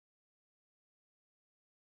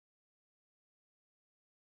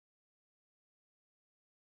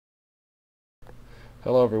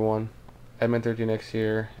Hello everyone, Edmund13X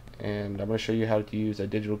here, and I'm going to show you how to use a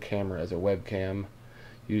digital camera as a webcam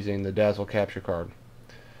using the Dazzle capture card.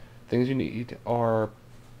 Things you need are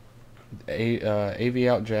AV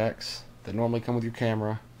out jacks that normally come with your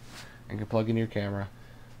camera and can plug into your camera.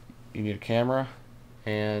 You need a camera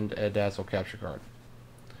and a Dazzle capture card.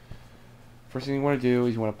 First thing you want to do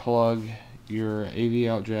is you want to plug your AV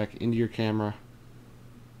out jack into your camera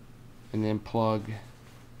and then plug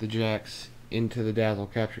the jacks into the Dazzle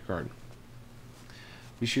capture card.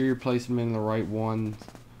 Be sure you place them in the right one,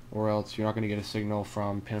 or else you're not going to get a signal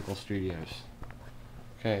from Pinnacle Studios.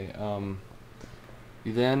 Okay,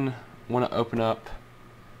 you then want to open up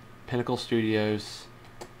Pinnacle Studios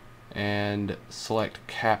and select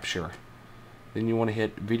Capture. Then you want to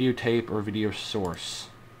hit Videotape or Video Source.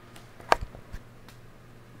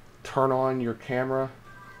 Turn on your camera,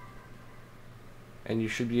 and you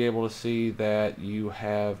should be able to see that you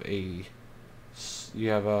have a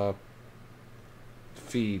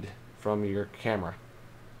feed from your camera.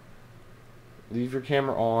 Leave your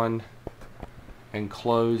camera on and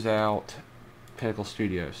close out Pinnacle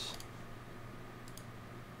Studios.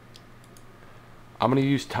 I'm going to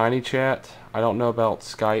use TinyChat. I don't know about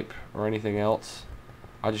Skype or anything else.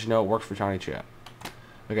 I just know it works for TinyChat.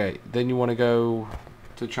 Okay, then you want to go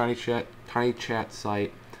to TinyChat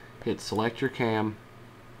site, hit select your cam,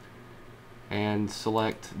 and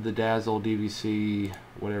select the Dazzle DVC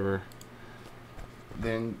whatever.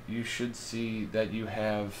 Then you should see that you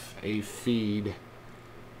have a feed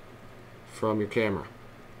from your camera.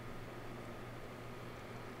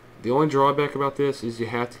 The only drawback about this is you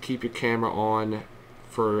have to keep your camera on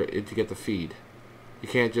for it to get the feed. You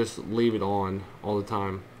can't just leave it on all the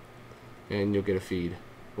time and you'll get a feed,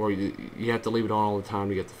 or you have to leave it on all the time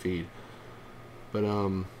to get the feed. But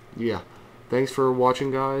yeah, thanks for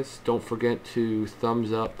watching, guys. Don't forget to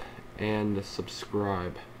thumbs up and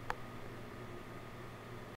subscribe.